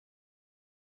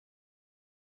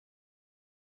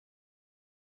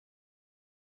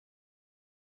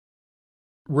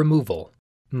Removal.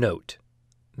 Note: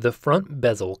 the front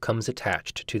bezel comes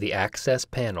attached to the access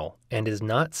panel and is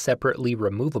not separately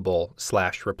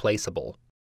removable/replaceable.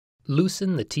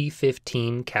 Loosen the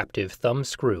T15 captive thumb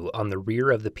screw on the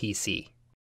rear of the PC.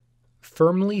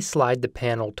 Firmly slide the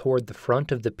panel toward the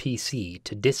front of the PC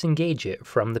to disengage it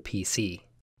from the PC.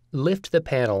 Lift the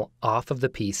panel off of the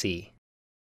PC.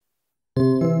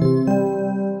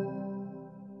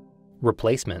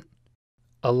 Replacement.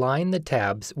 Align the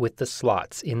tabs with the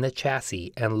slots in the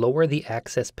chassis and lower the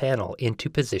access panel into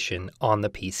position on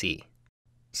the PC.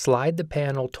 Slide the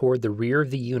panel toward the rear of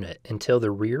the unit until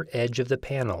the rear edge of the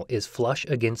panel is flush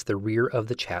against the rear of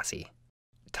the chassis.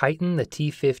 Tighten the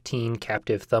T15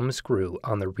 captive thumb screw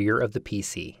on the rear of the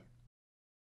PC.